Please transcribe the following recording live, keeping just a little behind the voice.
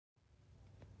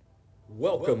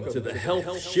Welcome to the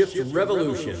Health Shift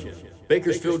Revolution,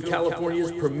 Bakersfield,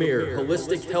 California's premier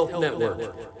holistic health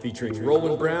network, featuring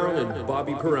Roland Brown and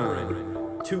Bobby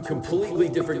Perrine. Two completely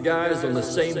different guys on the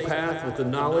same path with the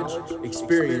knowledge,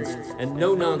 experience, and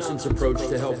no-nonsense approach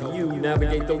to help you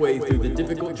navigate the way through the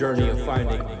difficult journey of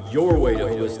finding your way to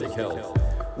holistic health.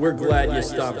 We're glad you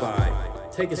stopped by.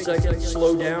 Take a second,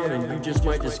 slow down, and you just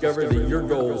might discover that your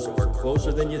goals are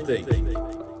closer than you think.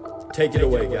 Take it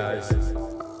away, guys.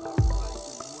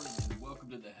 Welcome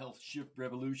to the Health Shift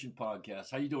Revolution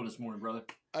podcast. How you doing this morning, brother?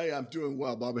 Hey, I'm doing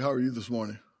well, Bobby. How are you this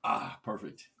morning?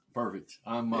 Perfect.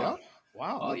 I'm yeah.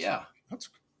 Wow. Oh yeah.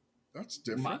 That's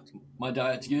different. My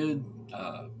diet's good.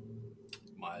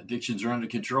 My addictions are under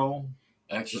control.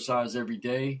 Exercise every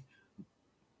day.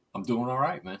 I'm doing all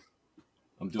right, man.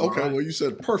 I'm doing okay. all right. Well, you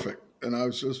said perfect, and I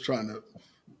was just trying to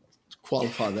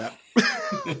qualify that.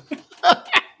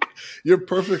 You're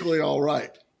perfectly all right.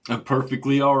 I'm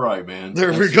perfectly all right, man.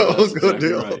 There we go. Good exactly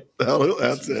deal. Right.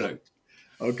 That's it.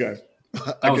 Okay.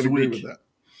 I can agree with that.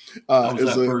 How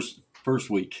was that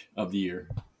first week of the year?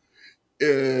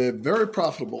 Very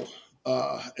profitable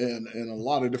in a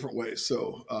lot of different ways.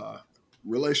 So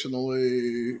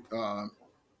relationally,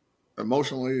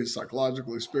 emotionally,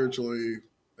 psychologically, spiritually,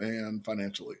 and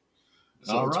financially.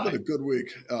 So it's been a good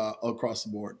week across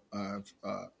the board. I've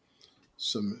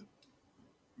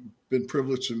been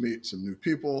privileged to meet some new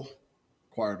people,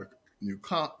 acquired a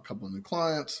couple of new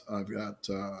clients. I've got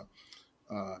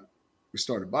we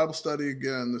started Bible study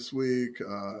again this week.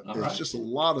 It's just a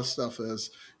lot of stuff as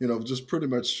just pretty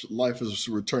much life is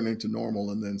returning to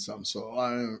normal and then some. So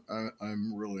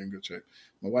I'm really in good shape.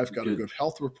 My wife got a good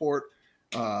health report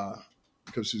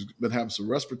because she's been having some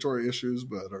respiratory issues,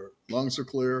 but her lungs are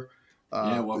clear.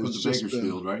 Welcome to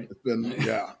Bakersfield, right? It's been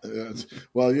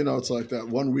it's like that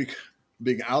 1 week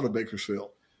being out of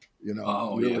Bakersfield,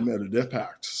 really made an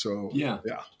impact. So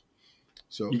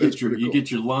So you get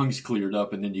your lungs cleared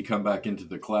up, and then you come back into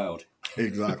the cloud.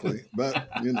 Exactly, but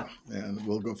and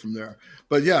we'll go from there.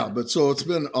 But so it's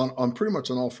been on pretty much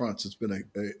on all fronts. It's been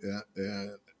a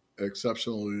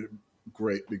exceptionally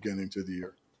great beginning to the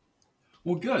year.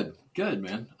 Well, good,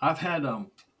 man. I had a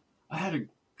kind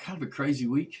of a crazy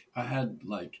week. I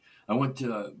went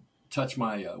to touch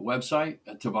my website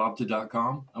at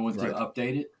tabobta.com. I went to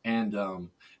update it, and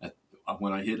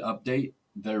when I hit update,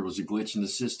 there was a glitch in the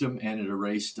system, and it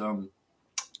erased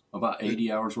about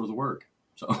 80 hours worth of work.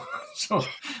 So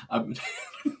I'm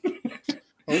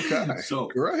okay. So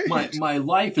great. My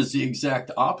life is the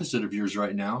exact opposite of yours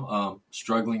right now.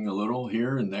 Struggling a little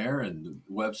here and there, and the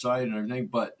website and everything,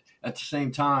 but at the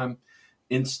same time,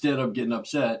 instead of getting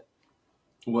upset,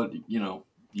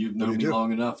 you've known me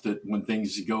long enough that when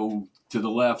things go to the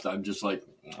left, I'm just like,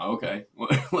 okay,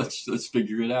 let's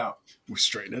figure it out. We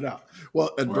straighten it out.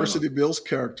 Well, adversity builds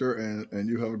character, and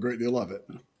you have a great deal of it.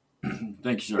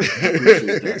 Thank you, sir. I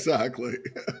appreciate that. Exactly.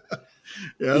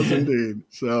 Yes, indeed.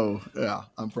 So,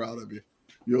 I'm proud of you.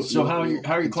 How are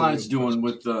your clients doing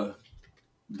with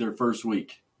their first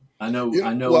week? I know.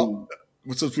 Well,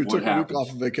 since we took a week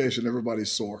off of vacation,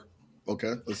 everybody's sore.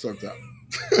 Okay, let's start that.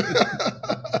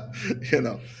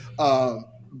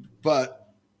 But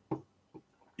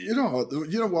you know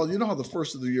how the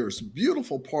first of the year is. The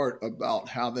beautiful part about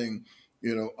having,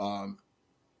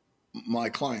 my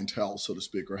clientele, so to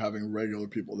speak, or having regular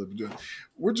people that are doing.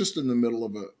 We're just in the middle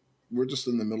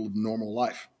of normal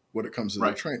life when it comes to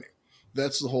their training.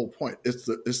 That's the whole point. It's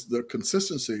the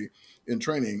consistency in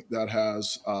training that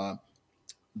has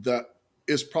that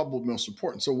is probably most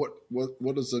important. So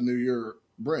what does the new year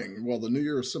bring? Well, the new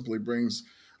year simply brings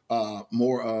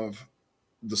more of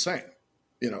the same.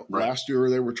 Last year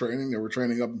they were training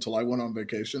up until I went on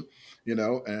vacation,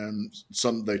 and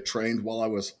they trained while I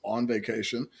was on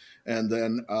vacation, and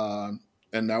then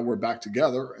and now we're back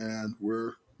together, and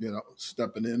we're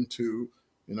stepping into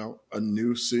a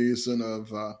new season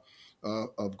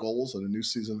of goals and a new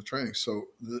season of training. So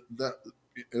that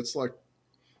it's like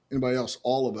anybody else,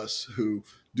 all of us who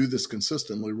do this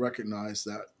consistently recognize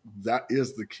that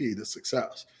is the key to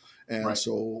success. And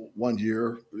so 1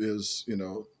 year is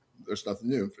there's nothing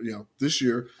new. This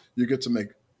year you get to make,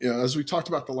 as we talked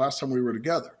about the last time we were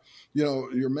together,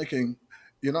 you're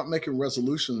not making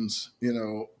resolutions,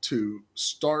 to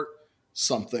start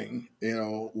something,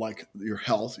 like your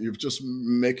health. You're just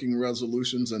making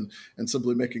resolutions and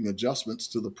simply making adjustments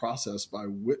to the process by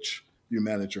which you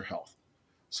manage your health.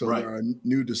 So there are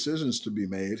new decisions to be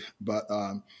made, but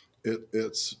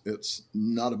it's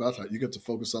not about that. You get to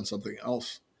focus on something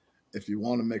else if you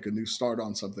want to make a new start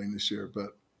on something this year.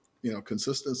 But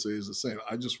consistency is the same.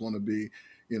 I just want to be,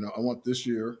 I want this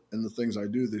year and the things I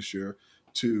do this year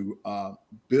to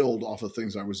build off of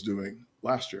things I was doing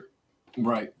last year.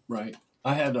 Right.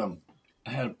 I had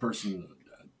a person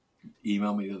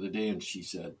email me the other day, and she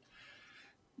said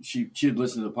she had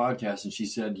listened to the podcast, and she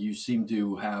said, you seem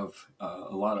to have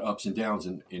a lot of ups and downs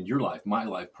in your life, my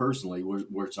life personally,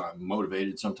 where I'm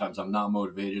motivated. Sometimes I'm not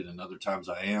motivated, and other times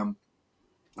I am.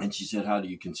 And she said, how do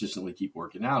you consistently keep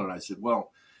working out? And I said,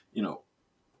 well,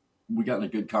 we got in a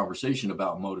good conversation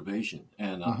about motivation.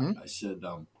 And I said,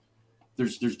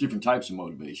 there's different types of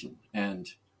motivation. And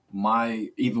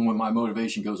even when my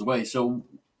motivation goes away, so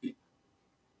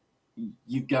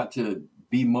you've got to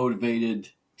be motivated.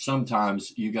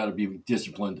 Sometimes you got to be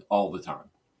disciplined all the time,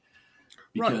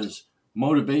 because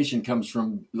motivation comes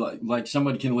from like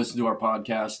somebody can listen to our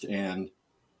podcast and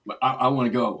I want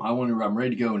to go. I'm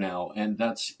ready to go now. And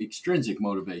that's extrinsic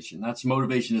motivation. That's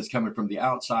motivation that's coming from the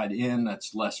outside in.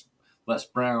 That's Les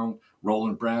Brown,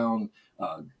 Roland Brown,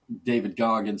 David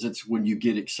Goggins. It's when you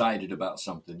get excited about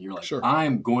something. You're like, sure,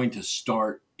 I'm going to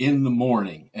start in the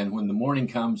morning. And when the morning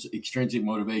comes, extrinsic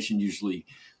motivation usually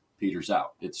peters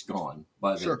out. It's gone.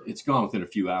 It's gone within a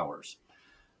few hours.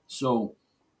 So,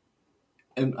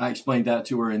 and I explained that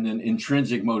to her. And then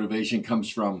intrinsic motivation comes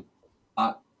from,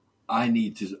 I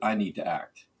need to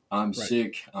act. I'm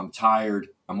sick. I'm tired.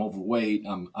 I'm overweight.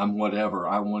 I'm whatever.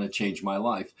 I want to change my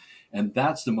life. And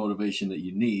that's the motivation that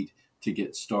you need to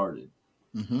get started.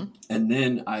 Mm-hmm. And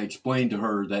then I explained to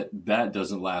her that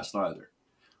doesn't last either.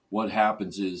 What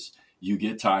happens is you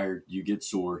get tired, you get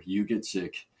sore, you get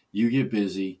sick, you get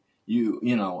busy.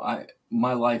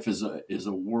 My life is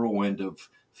a whirlwind of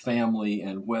family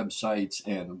and websites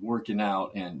and working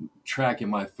out and tracking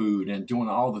my food and doing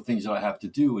all the things that I have to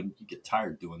do. And you get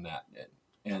tired doing that.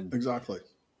 And exactly.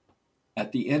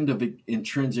 At the end of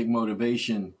intrinsic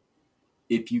motivation,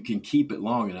 if you can keep it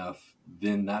long enough,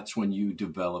 then that's when you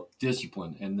develop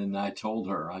discipline. And then I told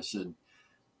her, I said,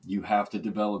 you have to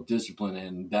develop discipline,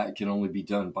 and that can only be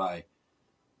done by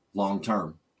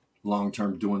long-term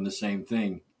doing the same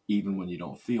thing, even when you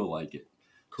don't feel like it.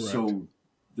 Correct. So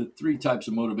the three types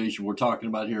of motivation we're talking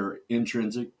about here are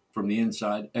intrinsic from the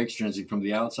inside, extrinsic from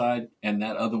the outside, and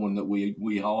that other one that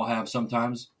we all have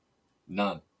sometimes,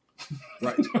 none.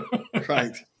 Right.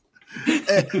 Right.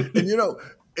 And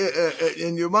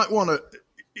and you might want to,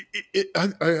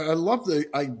 I love the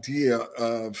idea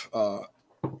of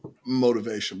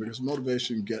motivation, because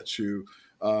motivation gets you,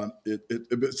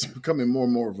 it's becoming more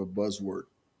and more of a buzzword.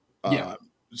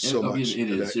 So much.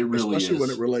 It is. It really especially is. when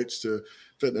it relates to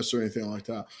fitness or anything like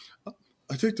that.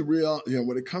 I think the real,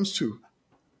 when it comes to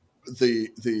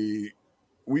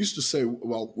we used to say,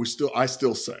 well, I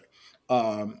still say,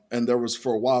 and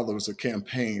for a while, there was a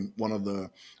campaign. One of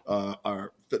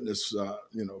our fitness,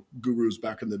 gurus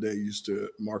back in the day used to,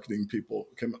 marketing people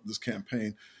came up with this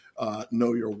campaign,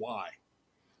 Know Your Why.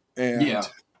 And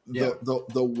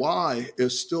the why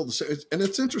is still the same. And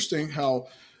it's interesting how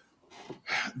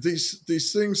these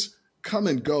things come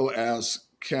and go as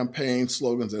campaign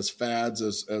slogans, as fads,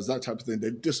 as that type of thing.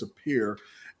 They disappear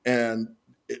and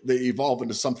they evolve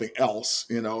into something else,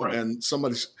 right. And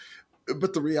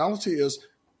but the reality is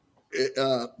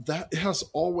that has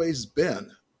always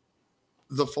been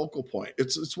the focal point.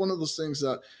 It's one of those things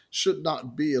that should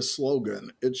not be a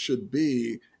slogan. It should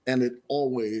be, and it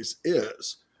always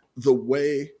is, the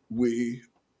way we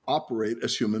operate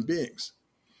as human beings.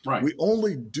 Right. We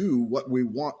only do what we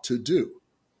want to do.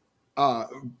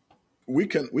 We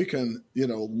can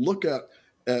look at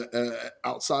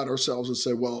outside ourselves and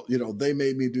say, well, they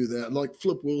made me do that. Like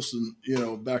Flip Wilson,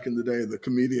 back in the day, the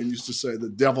comedian used to say, the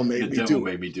devil made me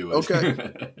do it.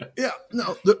 Okay. Yeah.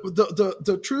 No,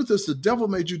 the truth is the devil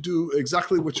made you do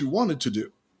exactly what you wanted to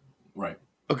do. Right.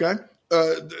 Okay.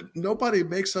 Nobody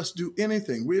makes us do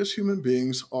anything. We as human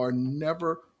beings are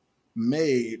never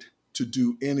made to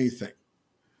do anything.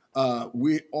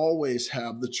 We always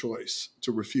have the choice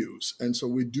to refuse. And so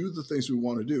we do the things we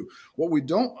want to do. What we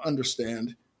don't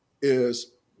understand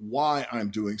is why I'm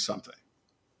doing something.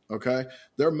 Okay.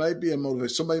 There may be a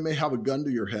motivation. Somebody may have a gun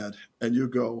to your head and you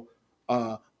go,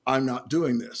 I'm not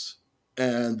doing this.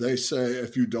 And they say,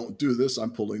 if you don't do this,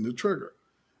 I'm pulling the trigger.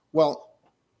 Well,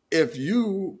 if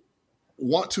you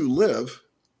want to live,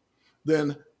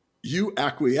 then you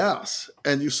acquiesce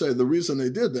and you say, the reason they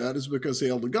did that is because they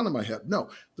held a gun in my head. No,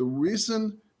 the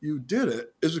reason you did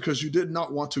it is because you did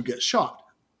not want to get shot.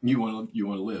 You want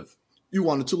to live. You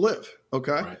wanted to live.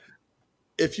 Okay. Right.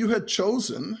 If you had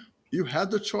chosen, you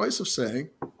had the choice of saying,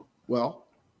 well,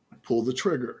 pull the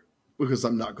trigger because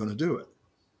I'm not going to do it.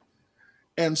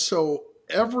 And so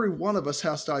every one of us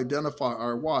has to identify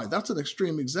our why. That's an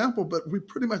extreme example, but we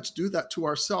pretty much do that to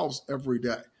ourselves every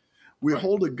day. We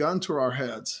hold a gun to our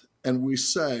heads and we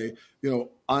say,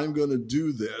 I'm going to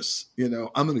do this,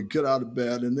 I'm going to get out of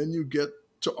bed, and then you get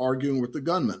to arguing with the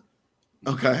gunman.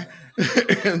 Okay.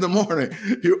 In the morning,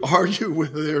 you argue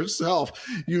with yourself.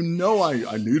 I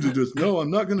need to do this. No, I'm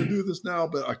not going to do this now,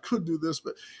 but I could do this.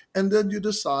 And then you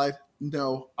decide,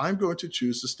 no, I'm going to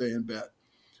choose to stay in bed.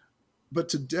 But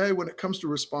today, when it comes to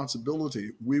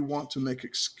responsibility, we want to make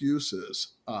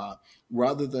excuses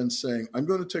rather than saying, I'm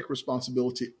going to take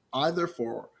responsibility either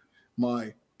for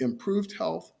my improved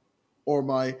health or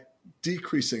my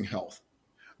decreasing health.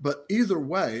 But either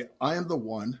way, I am the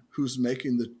one who's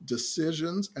making the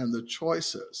decisions and the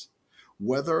choices,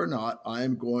 whether or not I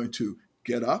am going to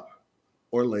get up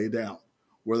or lay down,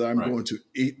 whether I'm going to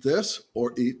eat this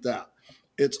or eat that.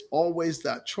 It's always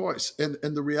that choice. And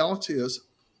the reality is,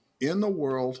 in the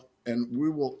world, and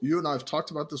you and I have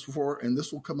talked about this before, and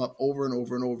this will come up over and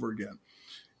over and over again.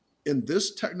 In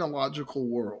this technological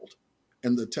world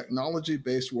and the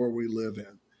technology-based world we live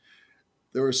in,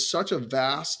 there is such a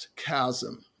vast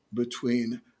chasm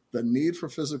between the need for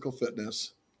physical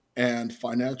fitness and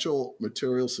financial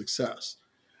material success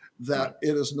that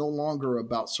it is no longer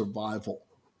about survival.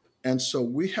 And so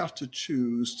we have to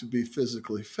choose to be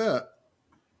physically fit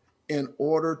in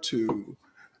order to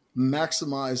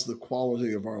maximize the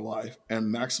quality of our life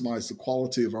and maximize the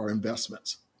quality of our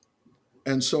investments.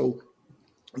 And so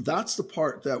that's the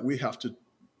part that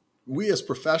we as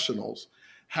professionals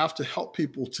have to help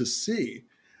people to see,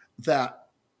 that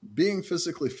being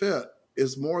physically fit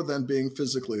is more than being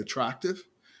physically attractive.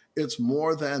 It's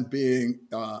more than being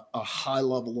a high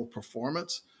level of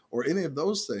performance or any of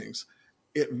those things.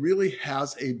 It really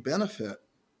has a benefit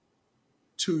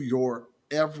to your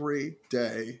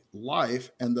everyday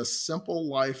life and the simple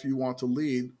life you want to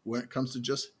lead when it comes to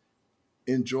just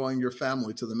enjoying your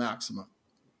family to the maximum.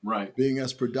 Right. Being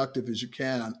as productive as you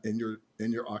can in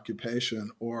your occupation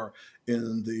or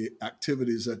in the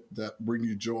activities that bring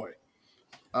you joy.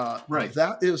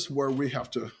 That is where we have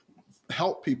to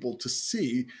help people to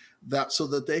see that, so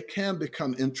that they can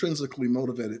become intrinsically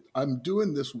motivated. I'm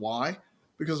doing this. Why?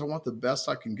 Because I want the best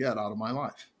I can get out of my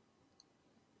life.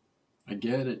 I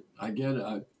get it.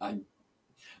 I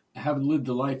haven't lived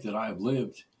the life that I have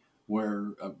lived,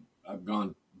 where I've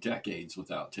gone decades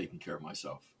without taking care of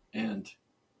myself. And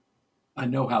I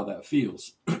know how that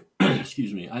feels.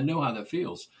 Excuse me. I know how that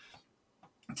feels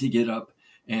to get up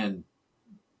and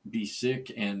be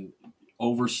sick and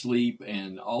oversleep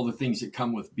and all the things that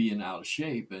come with being out of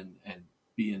shape and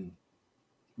being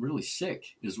really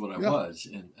sick is what I was.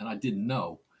 And I didn't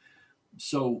know.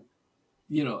 So,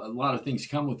 a lot of things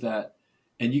come with that,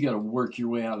 and you got to work your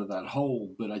way out of that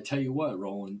hole. But I tell you what,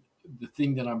 Roland, the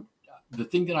thing that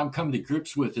I'm coming to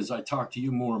grips with as I talk to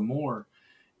you more and more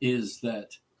is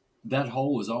that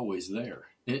hole is always there.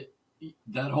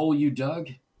 That hole you dug,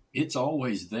 it's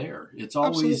always there. It's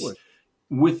always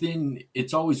within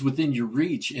your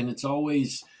reach, and it's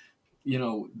always,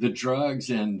 the drugs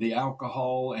and the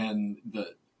alcohol and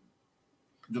the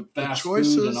fast food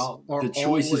and all the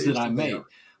choices that I made.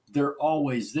 They're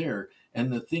always there.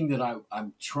 And the thing that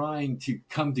I'm trying to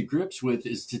come to grips with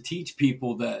is to teach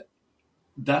people that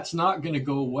that's not going to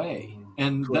go away.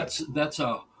 And Correct. That's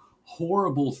a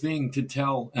horrible thing to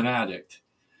tell an addict.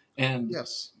 And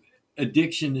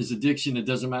addiction is addiction. It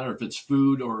doesn't matter if it's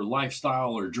food or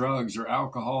lifestyle or drugs or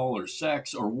alcohol or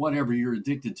sex or whatever you're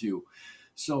addicted to.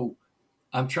 So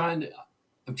I'm trying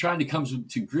to come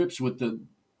to grips with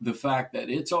the fact that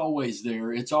it's always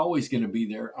there. It's always going to be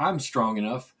there. I'm strong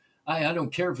enough. I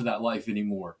don't care for that life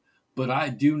anymore. But I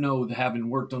do know that, having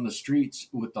worked on the streets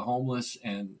with the homeless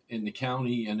and in the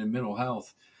county and in mental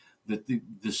health, that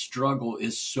the struggle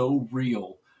is so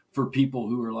real for people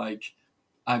who are like,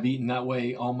 I've eaten that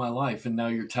way all my life, and now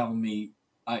you're telling me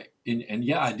I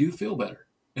do feel better.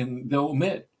 And they'll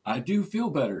admit, I do feel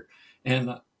better.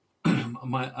 And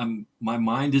my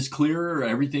mind is clearer,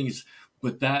 everything's,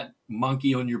 but that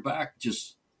monkey on your back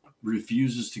just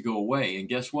refuses to go away. And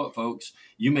guess what, folks?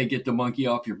 You may get the monkey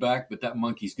off your back, but that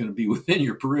monkey's going to be within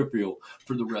your peripheral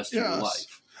for the rest of your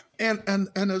life. And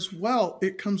as well,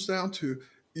 it comes down to,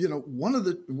 one of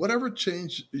whatever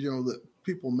change, that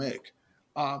people make,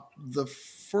 the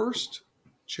first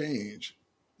change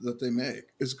that they make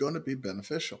is going to be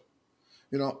beneficial.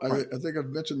 I think I've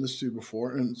mentioned this to you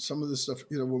before, and some of this stuff,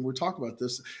 when we talk about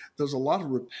this, there's a lot of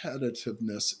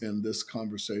repetitiveness in this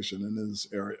conversation and in this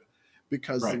area,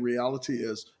 because the reality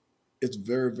is it's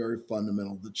very, very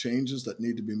fundamental. The changes that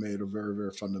need to be made are very,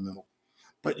 very fundamental,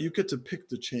 but you get to pick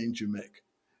the change you make.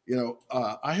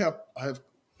 I have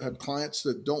clients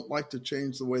that don't like to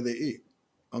change the way they eat.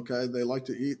 Okay, they like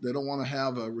to eat. They don't want to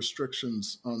have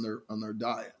restrictions on their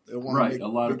diet. They want to make a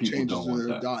lot of big people changes don't in want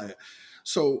their that. diet.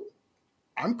 So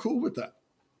I'm cool with that.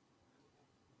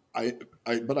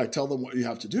 But I tell them what you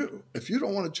have to do. If you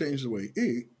don't want to change the way you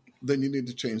eat, then you need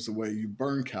to change the way you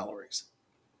burn calories.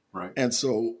 Right. And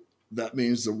so that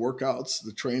means the workouts,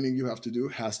 the training you have to do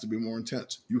has to be more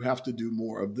intense. You have to do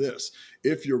more of this.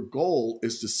 If your goal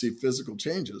is to see physical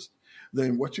changes,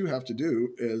 then what you have to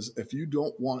do is, if you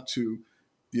don't want to,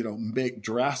 make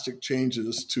drastic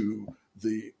changes to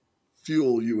the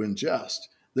fuel you ingest,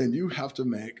 then you have to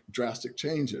make drastic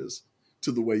changes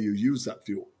to the way you use that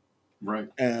fuel. Right.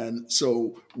 And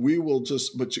so we will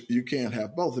but you can't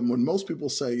have both. And when most people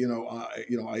say,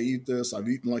 I eat this, I've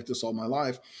eaten like this all my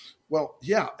life. Well,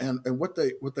 yeah. And what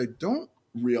they don't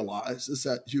realize is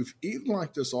that you've eaten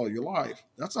like this all your life.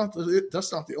 That's not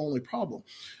the only problem.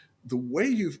 The way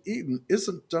you've eaten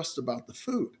isn't just about the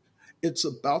food. It's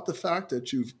about the fact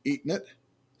that you've eaten it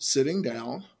sitting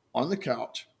down on the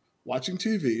couch, watching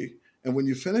TV. And when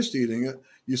you finished eating it,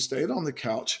 you stayed on the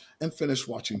couch and finished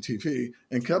watching TV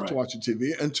and kept watching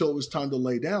TV until it was time to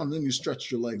lay down. Then you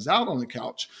stretched your legs out on the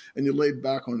couch and you laid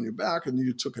back on your back, and then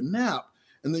you took a nap.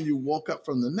 And then you woke up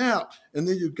from the nap, and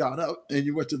then you got up and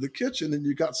you went to the kitchen and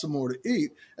you got some more to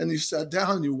eat, and you sat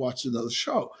down and you watched another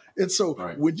show. And so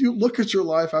when you look at your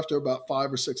life after about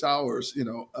 5 or 6 hours,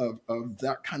 of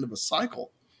that kind of a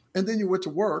cycle, and then you went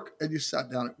to work and you sat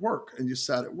down at work and you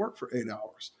sat at work for 8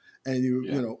 hours. And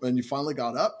and you finally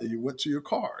got up and you went to your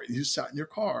car. You sat in your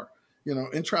car,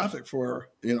 in traffic for,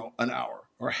 an hour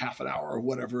or half an hour or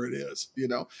whatever it is,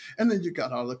 and then you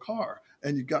got out of the car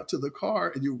and you got to the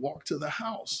car and you walked to the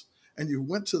house, and you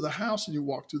went to the house and you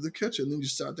walked through the kitchen. Then you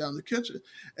sat down in the kitchen,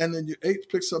 and then you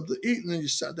picked something to eat, and then you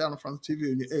sat down in front of the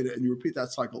TV and you ate it, and you repeat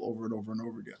that cycle over and over and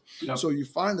over again. Yep. So you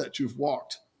find that you've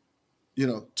walked,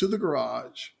 to the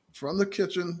garage, from the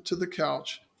kitchen to the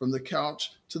couch, from the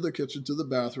couch to the kitchen to the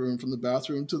bathroom, from the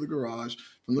bathroom to the garage,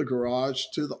 from the garage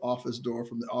to the office door,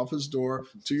 from the office door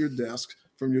to your desk,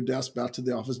 from your desk back to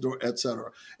the office door, et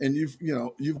cetera. And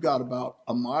you've got about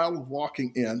a mile of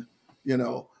walking in,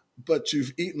 but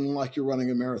you've eaten like you're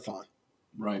running a marathon.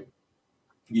 Right.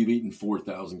 You've eaten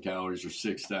 4,000 calories or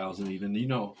 6,000 even.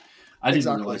 I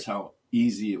didn't realize how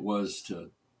easy it was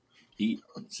to eat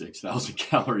 6,000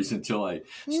 calories until I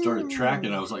started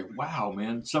tracking. I was like, wow,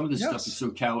 man, some of this stuff is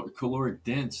so caloric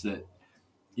dense that,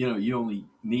 you only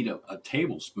need a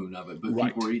tablespoon of it, but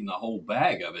people are eating a whole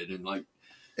bag of it. And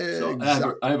so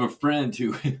I have a friend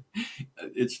who,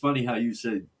 it's funny how you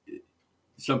said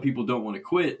some people don't want to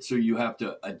quit, so you have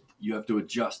to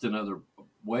adjust in other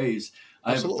ways.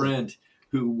 I have a friend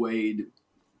who weighed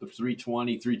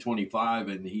 320, 325,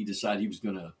 and he decided he was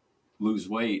going to lose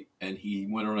weight, and he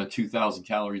went on a 2,000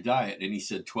 calorie diet, and he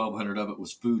said 1,200 of it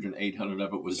was food and 800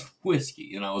 of it was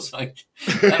whiskey. And I was like,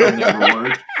 that'll never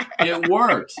work. It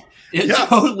worked. It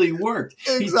totally worked.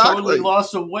 Exactly. He totally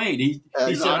lost some weight. He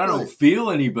said, I don't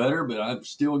feel any better, but I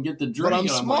still get the drink. But I'm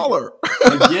smaller.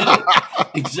 Like, I get it.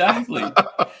 Exactly.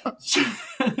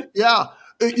 Yeah.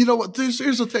 You know what?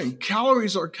 Here's the thing.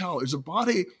 Calories are calories.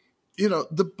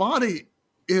 The body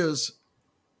is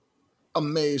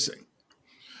amazing.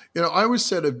 I always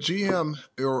said if GM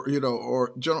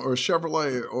or General or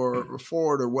Chevrolet or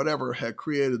Ford or whatever had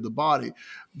created the body,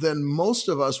 then most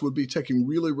of us would be taking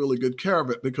really, really good care of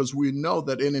it, because we know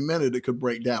that in a minute it could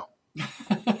break down.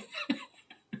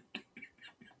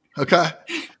 Okay.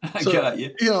 I got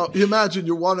you. You imagine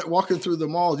you're walking through the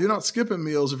mall. You're not skipping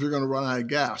meals if you're going to run out of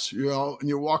gas, and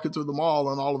you're walking through the mall,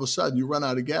 and all of a sudden you run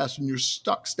out of gas and you're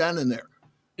stuck standing there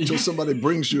until somebody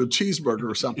brings you a cheeseburger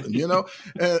or something,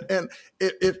 and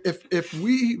if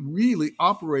we really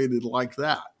operated like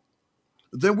that,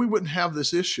 then we wouldn't have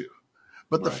this issue.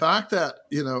 But the fact that,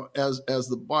 as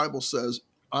the Bible says,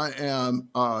 I am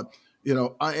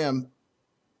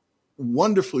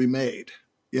wonderfully made,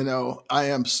 I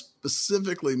am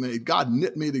specifically made. God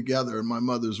knit me together in my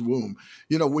mother's womb.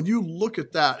 When you look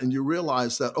at that and you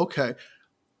realize that, okay,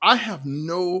 I have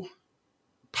no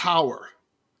power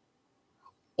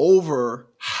over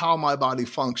how my body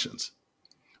functions.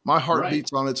 My heart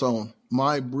beats on its own.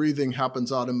 My breathing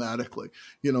happens automatically.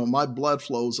 My blood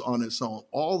flows on its own.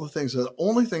 All the things. The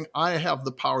only thing I have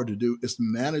the power to do is to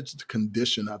manage the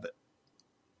condition of it.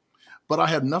 But I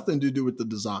have nothing to do with the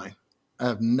design. I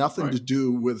have nothing to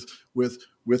do with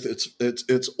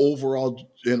its overall,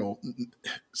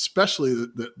 especially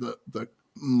the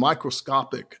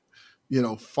microscopic,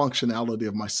 functionality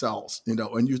of my cells,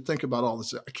 and you think about all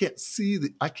this. I can't see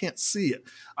it.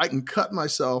 I can cut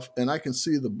myself and I can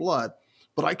see the blood,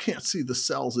 but I can't see the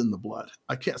cells in the blood.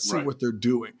 I can't see what they're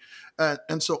doing.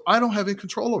 And so I don't have any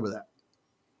control over that.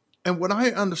 And when I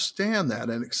understand that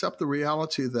and accept the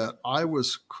reality that I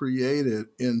was created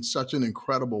in such an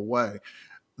incredible way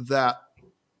that,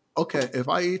 okay, if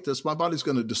I eat this, my body's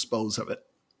going to dispose of it.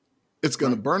 It's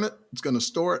going to burn it. It's going to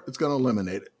store it. It's going to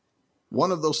eliminate it.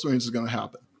 One of those things is going to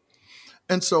happen.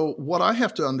 And so what I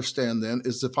have to understand then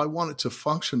is if I want it to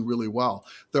function really well,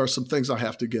 there are some things I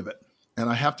have to give it. And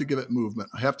I have to give it movement.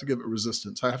 I have to give it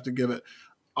resistance. I have to give it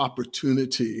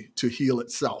opportunity to heal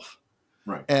itself.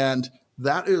 Right. And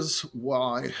that is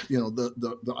why,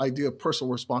 the idea of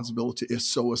personal responsibility is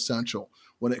so essential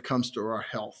when it comes to our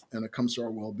health and it comes to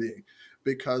our well-being,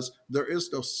 because there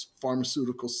is no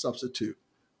pharmaceutical substitute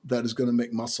that is going to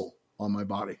make muscle on my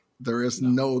body. There is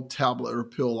no tablet or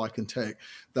pill I can take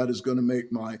that is going to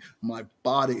make my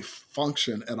body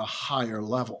function at a higher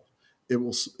level. It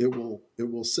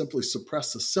will simply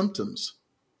suppress the symptoms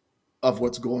of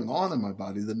what's going on in my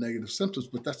body, the negative symptoms.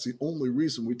 But that's the only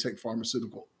reason we take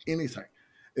pharmaceutical anything,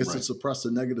 is to suppress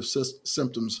the negative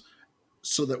symptoms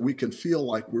so that we can feel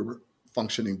like we're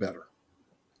functioning better.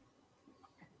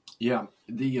 Yeah,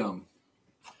 the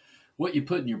what you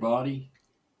put in your body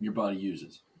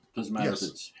uses. Doesn't matter if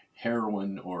it's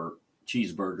heroin or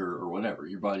cheeseburger or whatever.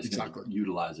 Your body's going to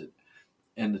utilize it.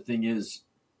 And the thing is,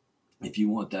 if you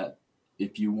want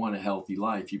a healthy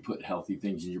life, you put healthy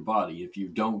things in your body. If you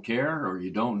don't care or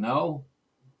you don't know,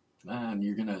 man,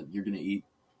 you're gonna eat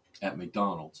at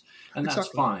McDonald's, and that's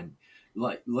fine.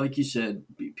 Like you said,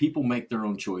 people make their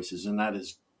own choices, and that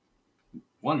is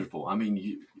wonderful. I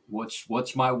mean,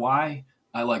 what's my why?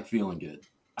 I like feeling good.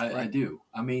 I do.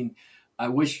 I mean, I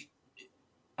wish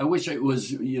it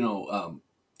was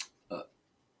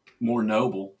more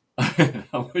noble.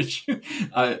 I wish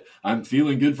I'm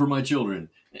feeling good for my children.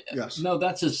 Yes. No,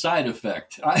 that's a side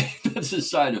effect. That's a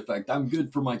side effect. I'm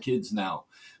good for my kids now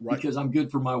because I'm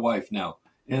good for my wife now.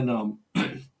 And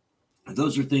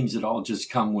those are things that all just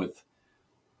come with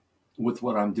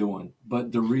what I'm doing.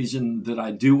 But the reason that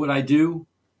I do what I do,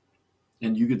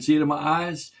 and you can see it in my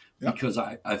eyes, because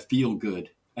I feel good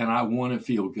and I want to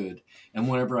feel good. And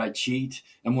whenever I cheat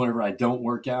and whenever I don't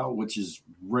work out, which is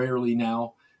rarely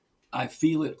now, I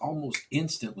feel it almost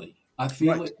instantly. I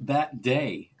feel it that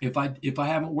day. If I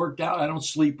haven't worked out, I don't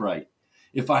sleep right.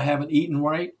 If I haven't eaten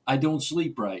right, I don't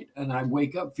sleep right. And I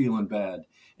wake up feeling bad.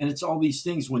 And it's all these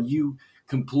things. When you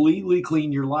completely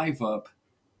clean your life up,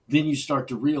 then you start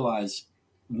to realize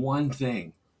one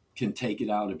thing can take it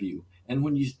out of you. And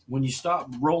when you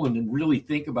stop rolling and really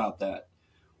think about that,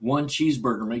 one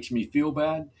cheeseburger makes me feel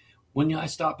bad. When I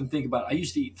stop and think about it, I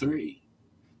used to eat 3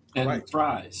 and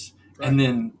fries. And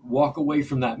then walk away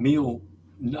from that meal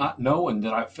not knowing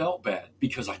that I felt bad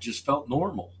because I just felt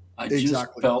normal. I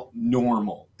just felt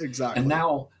normal. Exactly. And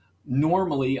now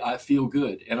normally I feel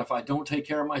good. And if I don't take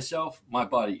care of myself, my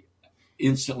body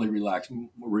instantly relaxes.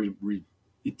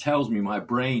 It tells me, my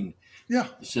brain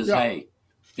says, hey,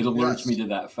 it alerts me to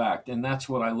that fact. And that's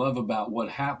what I love about what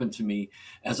happened to me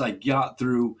as I got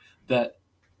through that.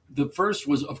 The first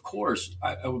was, of course,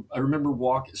 I remember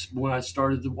when I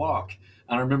started to walk.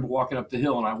 And I remember walking up the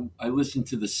hill, and I listened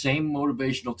to the same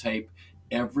motivational tape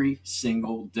every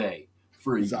single day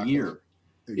for a year.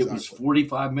 It was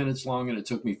 45 minutes long, and it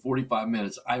took me 45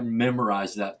 minutes. I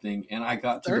memorized that thing, and I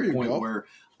got to the point where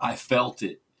I felt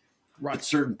it. Right. At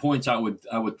certain points, I would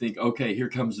think, okay, here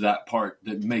comes that part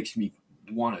that makes me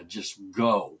want to just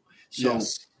go. So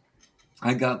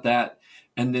I got that,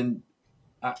 and then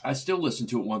I still listen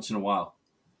to it once in a while.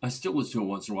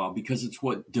 Because it's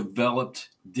what developed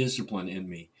discipline in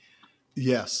me.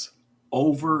 Yes.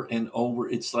 Over and over.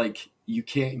 It's like you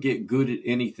can't get good at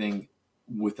anything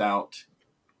without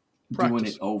doing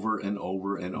it over and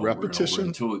over and over repetition.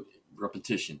 And over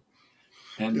repetition.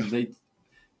 And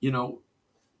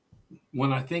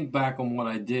when I think back on what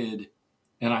I did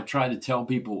and I try to tell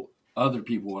other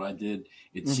people what I did,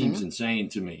 it seems insane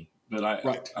to me. But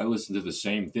I listened to the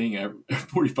same thing every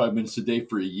 45 minutes a day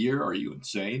for a year. Are you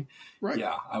insane? Right.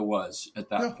 Yeah, I was at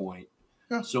that point.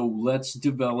 Yeah. So let's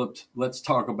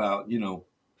talk about,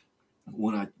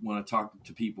 when I talk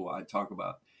to people, I talk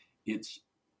about it's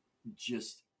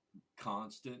just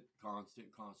constant.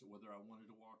 Whether I wanted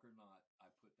to walk or not, I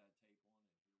put that tape on.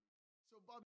 So,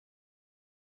 Bob,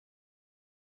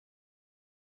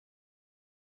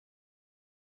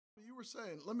 you were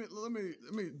saying, let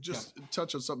me just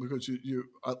touch on something, because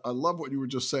I love what you were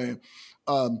just saying.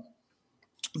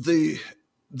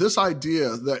 This idea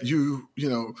that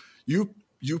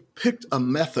you picked a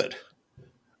method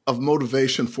of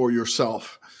motivation for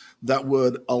yourself that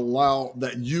would allow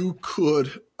that you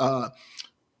could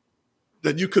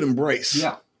embrace.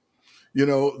 Yeah.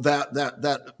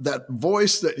 That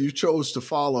voice that you chose to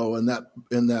follow in that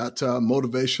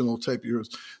motivational tape,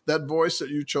 that voice that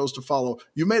you chose to follow,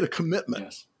 you made a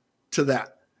commitment to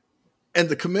that. And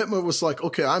the commitment was like,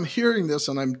 okay, I'm hearing this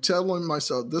and I'm telling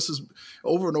myself this is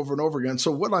over and over and over again.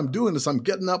 So what I'm doing is I'm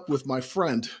getting up with my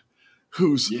friend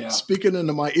who's speaking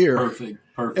into my ear perfect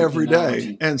every analogy.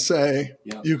 day and say,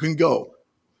 you can go.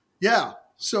 Yeah.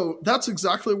 So that's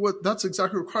exactly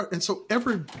required. And so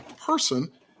every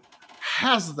person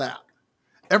has that.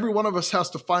 Every one of us has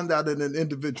to find that in an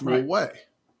individual way.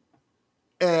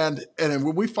 And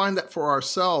when we find that for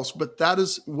ourselves, but that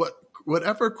is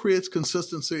whatever creates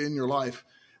consistency in your life,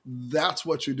 that's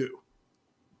what you do.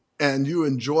 And you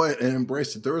enjoy it and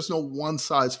embrace it. There is no one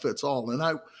size fits all. And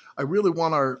I really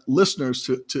want our listeners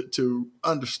to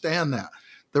understand that.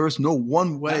 There is no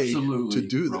one way to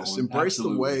do this. Roland, embrace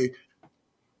the way.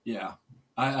 Yeah,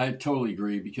 I totally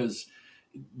agree, because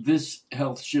this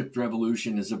Health Shift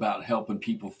Revolution is about helping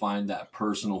people find that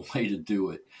personal way to do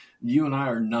it. You and I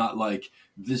are not like,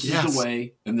 this is the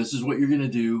way and this is what you're going to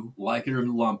do, like it or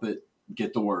lump it,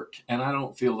 get the work. And I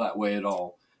don't feel that way at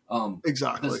all.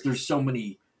 Exactly. There's so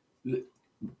many,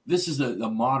 this is the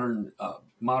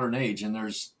modern age, and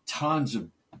there's tons of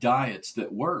diets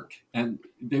that work, and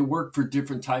they work for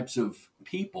different types of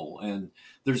people, and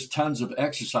there's tons of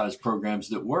exercise programs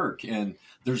that work, and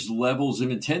there's levels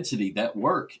of intensity that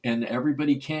work, and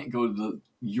everybody can't go to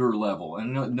your level,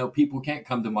 and no people can't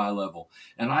come to my level,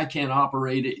 and I can't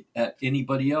operate it at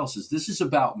anybody else's. This is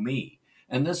about me,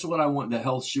 and this is what I want the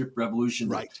Health Shift Revolution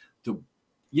to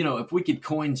if we could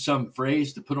coin some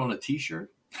phrase to put on a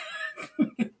t-shirt.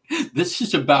 This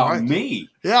is about me.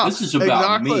 Yeah, this is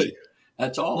about me.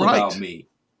 That's all about me.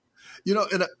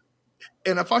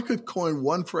 And if I could coin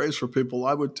one phrase for people,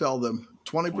 I would tell them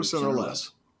 20% or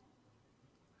less.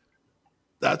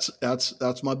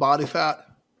 That's my body fat,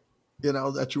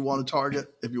 that you want to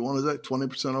target. If you want to do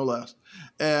 20% or less.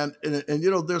 And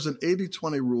there's an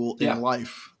 80-20 rule in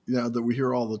life, that we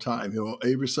hear all the time.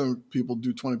 80% of people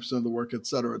do 20% of the work, et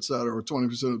cetera, or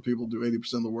 20% of people do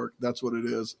 80% of the work. That's what it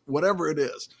is, whatever it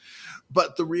is.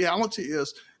 But the reality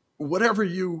is, whatever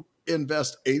you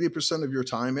invest 80% of your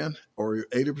time in, or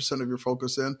 80% of your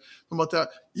focus in, something like that,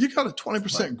 you got a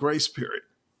 20% grace period.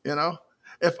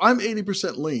 If I'm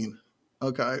 80% lean,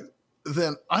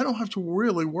 then I don't have to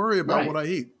really worry about what I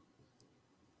eat.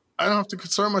 I don't have to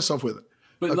concern myself with it.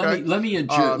 But let me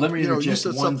interject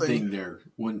one thing there.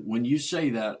 When you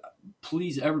say that,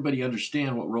 please everybody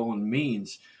understand what Roland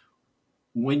means.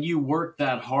 When you work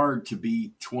that hard to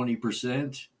be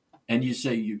 20% and you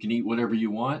say you can eat whatever you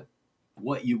want,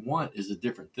 what you want is a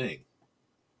different thing.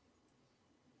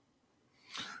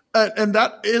 And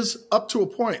that is up to a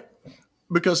point,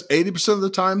 because 80% of the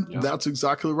time, that's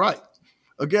exactly right.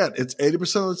 Again, it's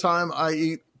 80% of the time I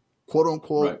eat quote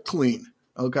unquote clean.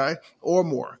 Or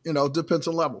more, depends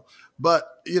on level. But,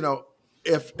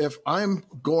 if I'm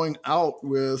going out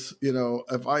with,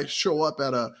 if I show up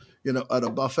at a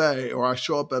buffet, or I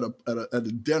show up at a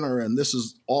dinner, and this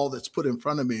is all that's put in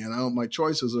front of me, and my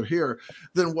choices are here,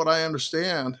 then what I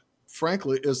understand,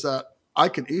 frankly, is that I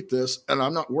can eat this and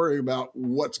I'm not worried about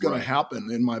what's going to happen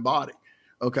in my body.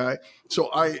 So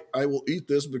I will eat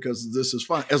this because this is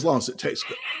fine, as long as it tastes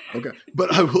good.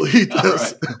 But I will eat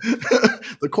this.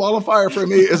 The qualifier for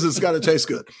me is it's got to taste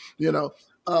good,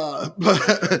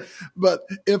 but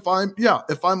if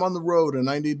I'm on the road and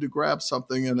I need to grab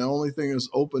something, and the only thing is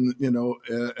open,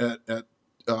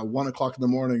 at 1 o'clock in the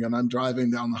morning, and I'm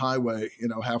driving down the highway,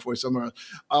 halfway somewhere,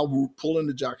 I'll pull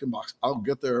into Jack in the Box. I'll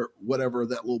get there, whatever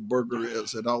that little burger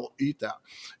is, and I'll eat that,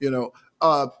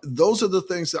 those are the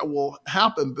things that will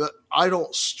happen, but I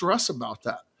don't stress about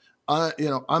that.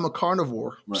 I'm a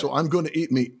carnivore, so I'm going to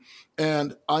eat meat,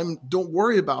 and don't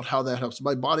worry about how that helps.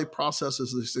 My body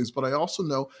processes these things, but I also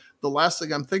know the last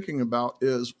thing I'm thinking about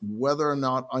is whether or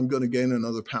not I'm going to gain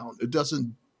another pound. It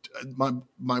doesn't,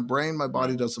 my brain, my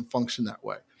body doesn't function that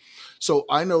way. So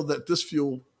I know that this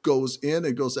fuel goes in,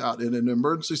 it goes out, and in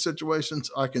emergency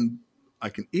situations, I can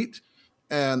eat,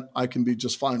 and I can be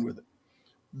just fine with it.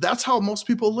 That's how most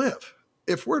people live.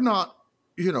 If we're not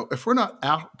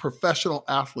professional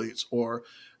athletes, or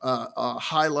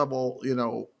high level,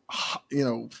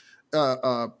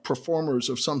 performers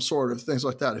of some sort, of things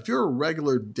like that. If you're a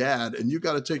regular dad and you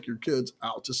got to take your kids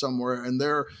out to somewhere, and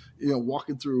they're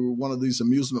walking through one of these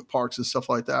amusement parks and stuff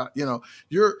like that,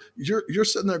 you're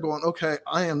sitting there going, okay,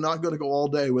 I am not going to go all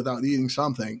day without eating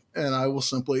something, and I will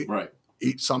simply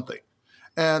eat something.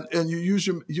 And you use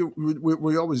what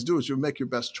we always do is you make your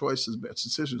best choices, best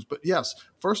decisions. But yes,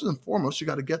 first and foremost, you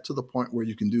got to get to the point where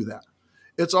you can do that.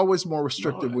 It's always more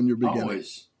restrictive when you're beginning.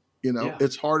 Always.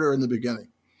 It's harder in the beginning.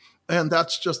 And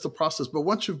that's just the process. But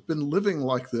once you've been living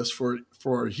like this for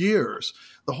years,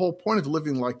 the whole point of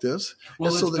living like this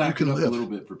is so that you can live. A little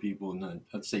bit for people, and then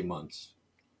I'd say months.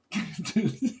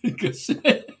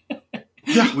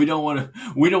 Yeah. We don't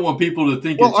want people to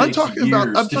think it takes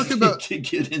years to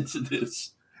get into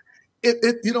this.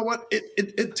 You know what?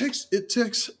 It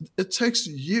takes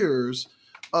years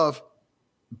of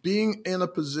being in a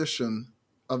position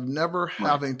of never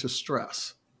having to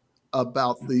stress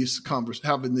about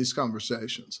having these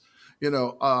conversations.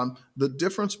 The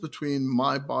difference between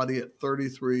my body at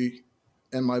 33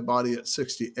 and my body at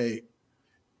 68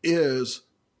 is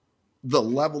the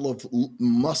level of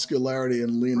muscularity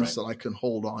and leanness that I can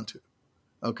hold on to.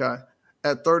 Okay.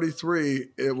 At 33,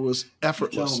 it was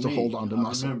effortless to hold on to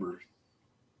muscle. Remember.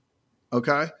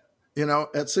 Okay.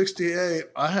 At 68,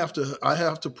 I have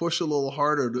to push a little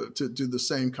harder to do the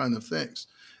same kind of things.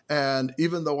 And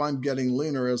even though I'm getting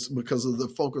leaner because of the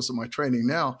focus of my training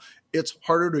now, it's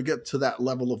harder to get to that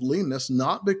level of leanness,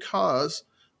 not because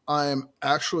I'm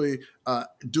actually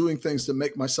doing things to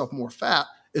make myself more fat.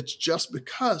 It's just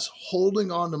because holding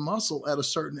on to muscle at a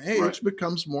certain age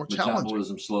becomes more challenging.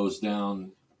 Metabolism slows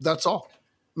down. That's all.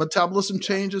 Metabolism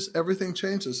changes, everything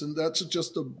changes. And that's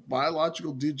just a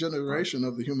biological degeneration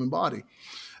of the human body.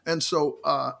 And so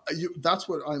that's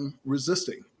what I'm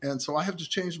resisting. And so I have to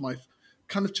change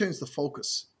the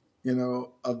focus,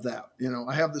 of that.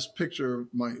 I have this picture of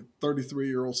my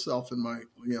 33-year-old self in my,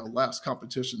 last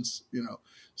competitions,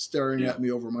 staring at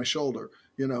me over my shoulder,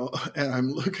 and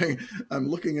I'm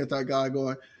looking at that guy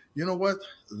going, you know what?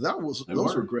 Those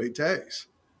were great days.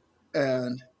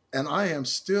 And I am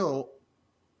still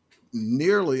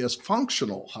nearly as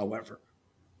functional, however.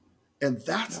 And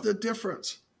that's the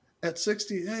difference. At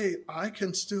 68, I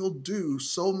can still do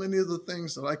so many of the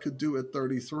things that I could do at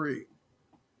 33.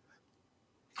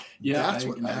 Yeah, that's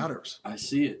what matters. I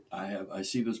see it. I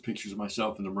see those pictures of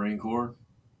myself in the Marine Corps.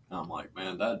 I'm like,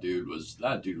 man, that dude was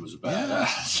a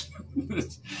badass.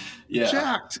 Yeah.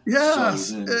 Jacked. Yes,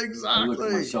 so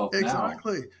exactly.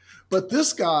 Exactly. Now. But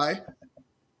this guy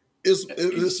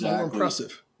is more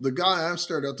impressive. The guy I'm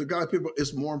staring at, the guy people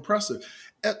is more impressive.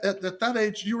 At that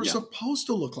age, you were supposed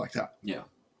to look like that. Yeah.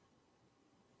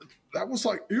 That was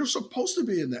like, you're supposed to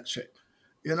be in that shape.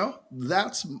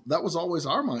 That was always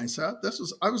our mindset.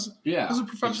 I was a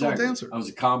professional dancer. I was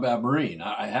a combat Marine.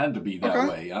 I had to be that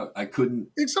way. I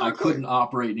couldn't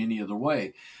operate in any other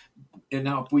way. And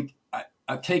now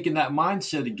I've taken that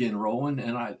mindset again, Roland,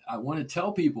 and I want to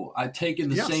tell people I've taken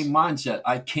the same mindset.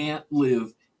 I can't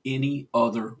live any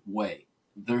other way.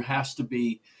 There has to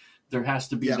be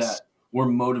that where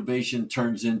motivation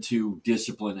turns into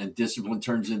discipline and discipline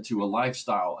turns into a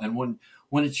lifestyle. And when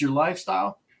it's your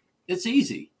lifestyle, it's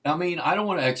easy. I mean, I don't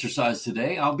want to exercise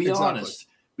today. I'll be honest.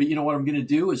 But you know what I'm going to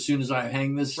do as soon as I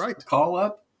hang this call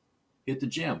up? Hit the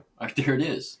gym. There it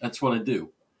is. That's what I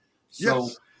do. So,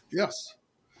 yes.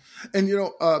 And,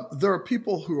 there are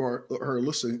people who are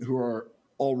listening who are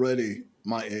already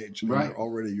my age. And they're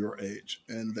already your age.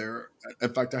 And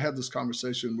in fact, I had this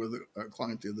conversation with a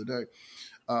client the other day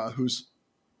who's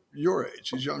your age.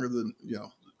 He's younger than,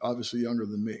 obviously younger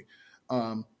than me.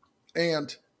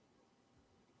 And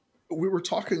we were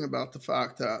talking about the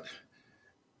fact that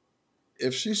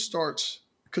if she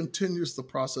continues the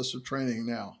process of training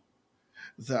now,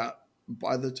 that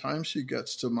by the time she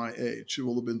gets to my age, she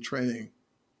will have been training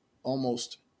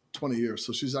almost 20 years.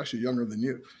 So she's actually younger than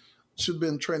you. She's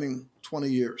been training 20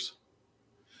 years.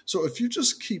 So if you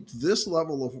just keep this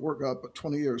level of work up at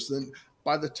 20 years, then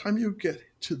by the time you get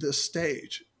to this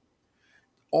stage,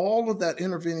 all of that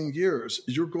intervening years,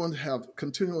 you're going to have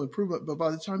continual improvement. But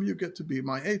by the time you get to be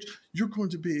my age, you're going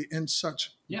to be in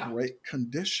such great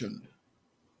condition.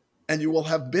 And you will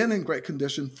have been in great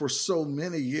condition for so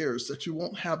many years that you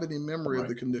won't have any memory of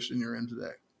the condition you're in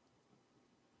today.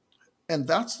 And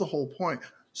that's the whole point.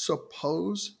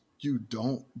 Suppose you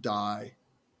don't die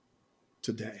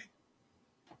today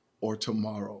or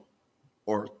tomorrow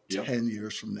or 10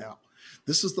 years from now.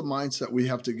 This is the mindset we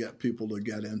have to get people to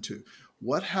get into.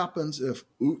 What happens if,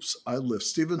 I live?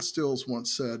 Stephen Stills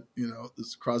once said,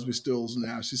 this Crosby, Stills,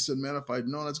 Nash. He said, man, if I'd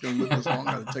known I was going to live this long,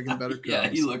 I'd have taken better care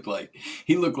of myself.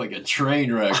 He looked like a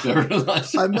train wreck there.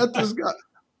 I met this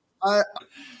guy.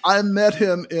 I met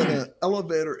him in an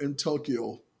elevator in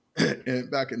Tokyo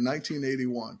back in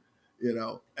 1981,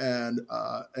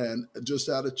 and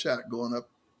just had a chat going up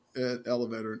an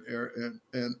elevator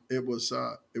and it was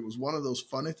one of those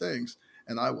funny things.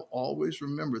 And I will always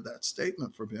remember that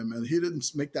statement from him. And he didn't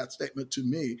make that statement to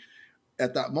me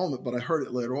at that moment, but I heard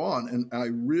it later on. And I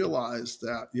realized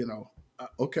that,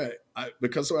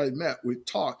 because we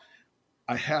talked,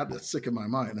 I had that stick in my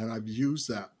mind. And I've used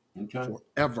that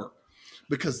forever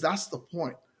because that's the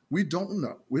point. We don't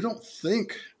know. We don't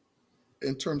think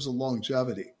in terms of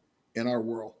longevity. in our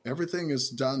world. Everything is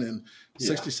done in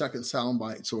 60-second sound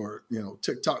bites or,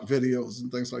 TikTok videos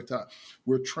and things like that.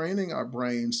 We're training our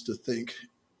brains to think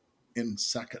in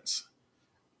seconds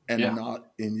and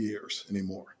not in years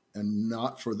anymore, and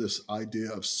not for this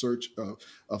idea of search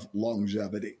of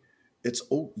longevity. It's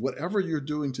whatever you're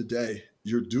doing today,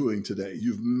 you're doing today.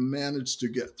 You've managed to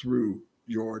get through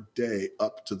your day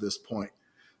up to this point.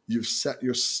 You've set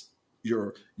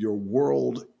your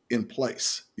world in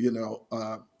place.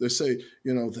 They say,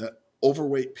 that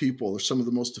overweight people are some of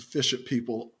the most efficient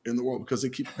people in the world because they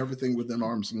keep everything within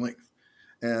arm's length.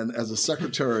 And as a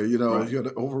secretary, you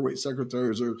got overweight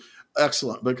secretaries are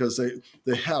excellent because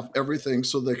they have everything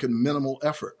so they can minimal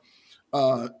effort.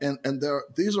 And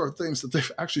these are things that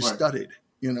they've actually studied,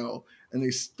 and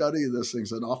they study these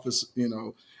things in office,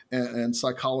 and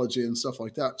psychology and stuff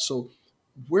like that. So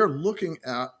we're looking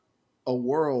at a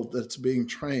world that's being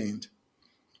trained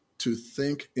to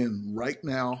think in right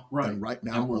now and right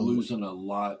now. And we're losing a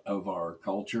lot of our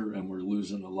culture, and we're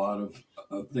losing a lot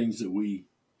of things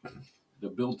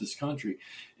that built this country.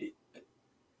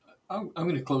 I'm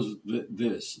going to close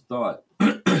this thought.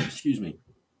 Excuse me.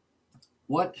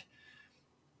 What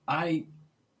I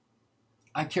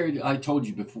told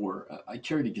you before, I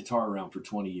carried a guitar around for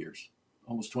 20 years,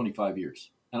 almost 25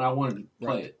 years, and I wanted to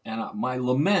play it. And my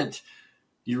lament,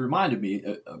 you reminded me,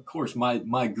 of course,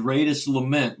 my greatest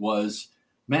lament was,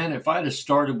 man, if I'd have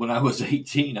started when I was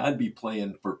 18, I'd be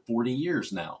playing for 40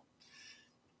 years now.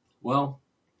 Well,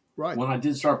 when I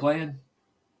did start playing,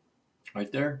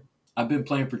 right there, I've been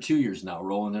playing for 2 years now,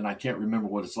 Roland, and I can't remember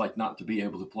what it's like not to be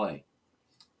able to play.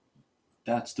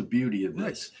 That's the beauty of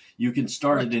this. Right. You can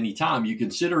start at any time. You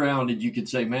can sit around and you can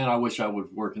say, man, I wish I would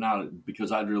have working out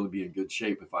because I'd really be in good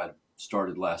shape if I'd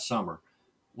started last summer.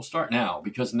 We'll start now,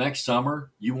 because next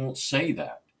summer you won't say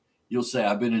that. You'll say,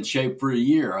 I've been in shape for a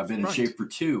year. I've been in shape for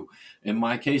 2. In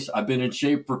my case, I've been in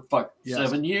shape for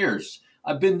 7 years.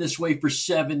 I've been this way for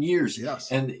 7 years.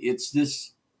 Yes. And it's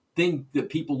this thing that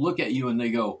people look at you and they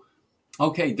go,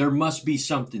 okay, there must be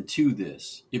something to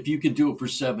this. If you could do it for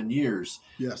 7 years.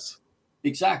 Yes.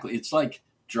 Exactly. It's like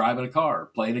driving a car,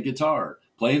 playing a guitar,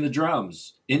 playing the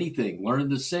drums, anything, learning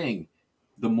to sing.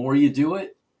 The more you do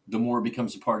it, the more it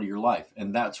becomes a part of your life.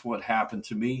 And that's what happened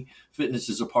to me. Fitness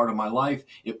is a part of my life.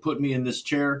 It put me in this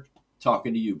chair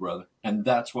talking to you, brother. And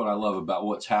that's what I love about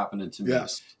what's happening to me.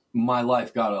 Yes. My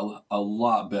life got a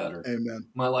lot better. Amen.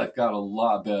 My life got a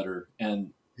lot better.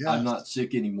 And I'm not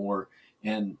sick anymore.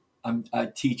 And I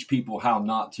teach people how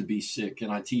not to be sick,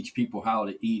 and I teach people how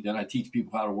to eat, and I teach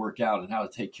people how to work out and how to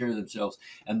take care of themselves.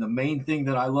 And the main thing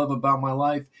that I love about my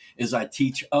life is I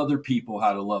teach other people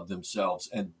how to love themselves.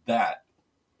 And that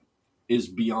is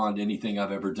beyond anything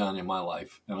I've ever done in my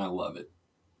life. And I love it.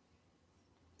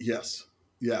 Yes,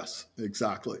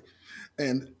 exactly.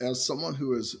 And as someone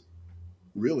who has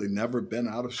really never been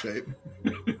out of shape,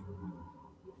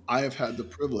 I have had the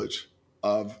privilege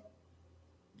of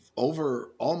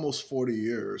over almost 40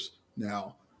 years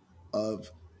now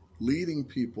of leading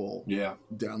people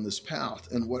down this path.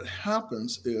 And what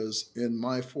happens is, in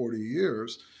my 40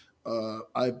 years,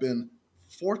 I've been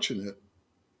fortunate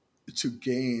to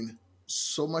gain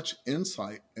so much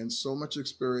insight and so much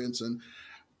experience in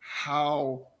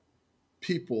how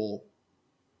people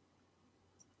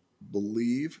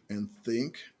believe and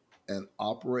think and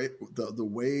operate, the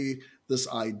way this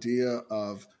idea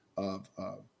of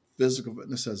physical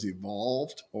fitness has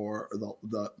evolved, or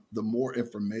the more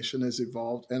information has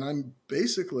evolved. And I'm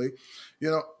basically,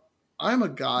 I'm a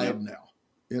guide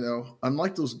now. I'm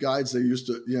like those guides they used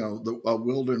to, a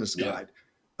wilderness guide.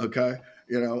 Okay.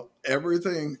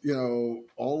 Everything,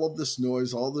 all of this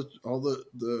noise, all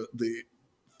the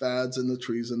fads in the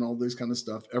trees and all this kind of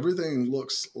stuff, everything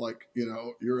looks like,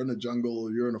 you're in a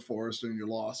jungle, you're in a forest and you're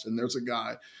lost. And there's a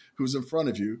guy who's in front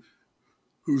of you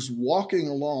who's walking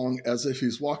along as if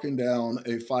he's walking down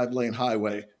a 5-lane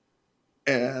highway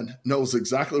and knows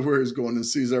exactly where he's going and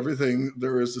sees everything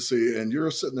there is to see. And you're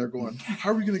sitting there going,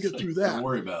 how are we going to get through that? Don't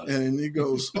worry about it. And he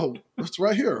goes, oh, it's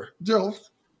right here. Joe,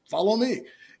 follow me.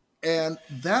 And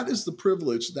that is the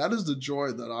privilege. That is the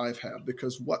joy that I've had,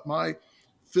 because what my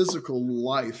physical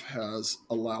life has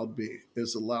allowed me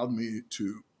is allowed me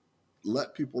to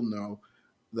let people know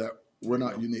that we're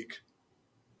not unique.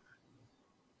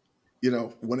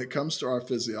 When it comes to our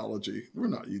physiology, we're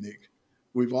not unique.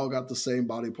 We've all got the same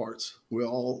body parts. We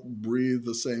all breathe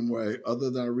the same way. Other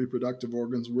than our reproductive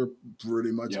organs, we're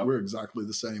pretty much, we're exactly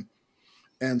the same.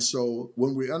 And so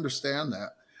when we understand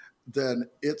that, then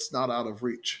it's not out of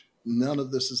reach. None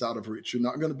of this is out of reach. You're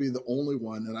not going to be the only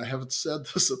one. And I haven't said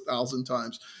this 1,000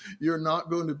 times. You're not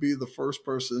going to be the first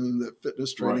person that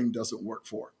fitness training doesn't work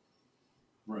for.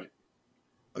 Right.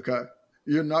 Okay.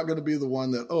 You're not going to be the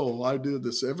one that, oh, I do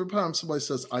this. Every time somebody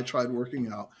says, I tried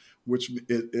working out, which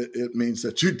it means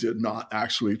that you did not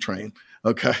actually train.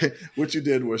 Okay. What you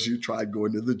did was you tried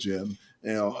going to the gym,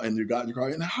 and you got in your car.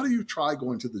 And how do you try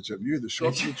going to the gym? You either show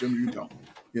up to the gym or you don't.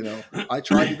 I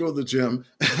tried to go to the gym,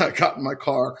 and I got in my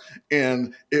car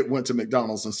and it went to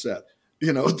McDonald's instead.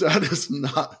 That is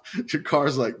not, your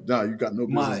car's like, no, you got no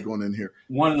business going in here.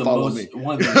 One of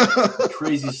the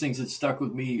craziest things that stuck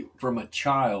with me from a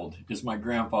child is my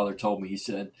grandfather told me, he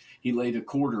said he laid a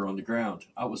quarter on the ground.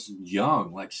 I was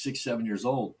young, like 6, 7 years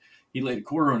old. He laid a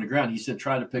quarter on the ground. He said,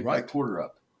 try to pick that quarter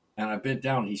up. And I bent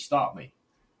down and he stopped me.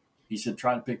 He said,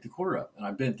 try to pick the quarter up. And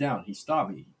I bent down. He stopped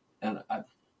me. And I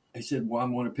said, well,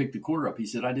 I'm going to pick the quarter up. He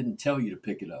said, I didn't tell you to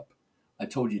pick it up. I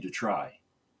told you to try.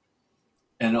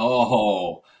 And I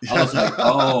was like,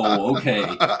 okay.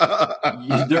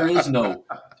 There is no,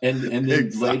 and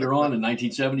then later on in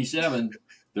 1977,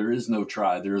 there is no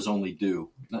try. There is only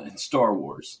do. In Star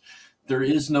Wars, there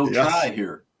is no try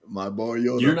here. My boy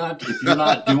Yoda. If you're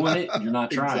not doing it, you're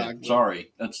not trying. Exactly.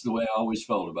 Sorry. That's the way I always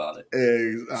felt about it.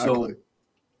 Exactly. So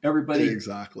everybody, get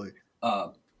to work.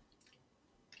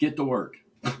 Get to work.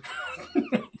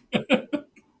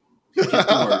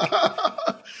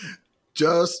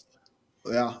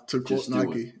 To quote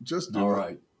Nike, just do it. All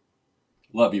right.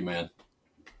 Love you, man.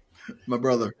 My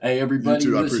brother. Hey, everybody,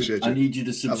 you too. listen, I appreciate you. I need you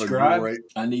to subscribe.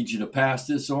 I need you to pass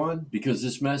this on because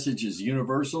this message is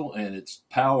universal and it's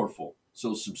powerful.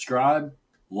 So subscribe,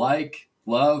 like,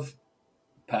 love,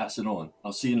 pass it on.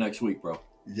 I'll see you next week, bro.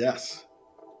 Yes.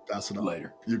 Pass it on.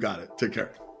 Later. You got it. Take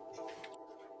care.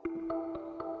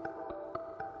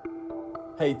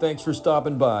 Hey, thanks for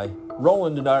stopping by.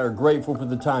 Roland and I are grateful for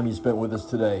the time you spent with us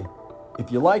today. If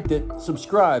you liked it,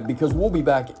 subscribe because we'll be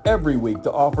back every week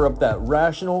to offer up that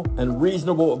rational and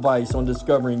reasonable advice on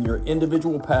discovering your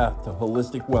individual path to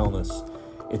holistic wellness.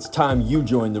 It's time you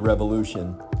join the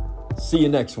revolution. See you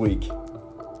next week.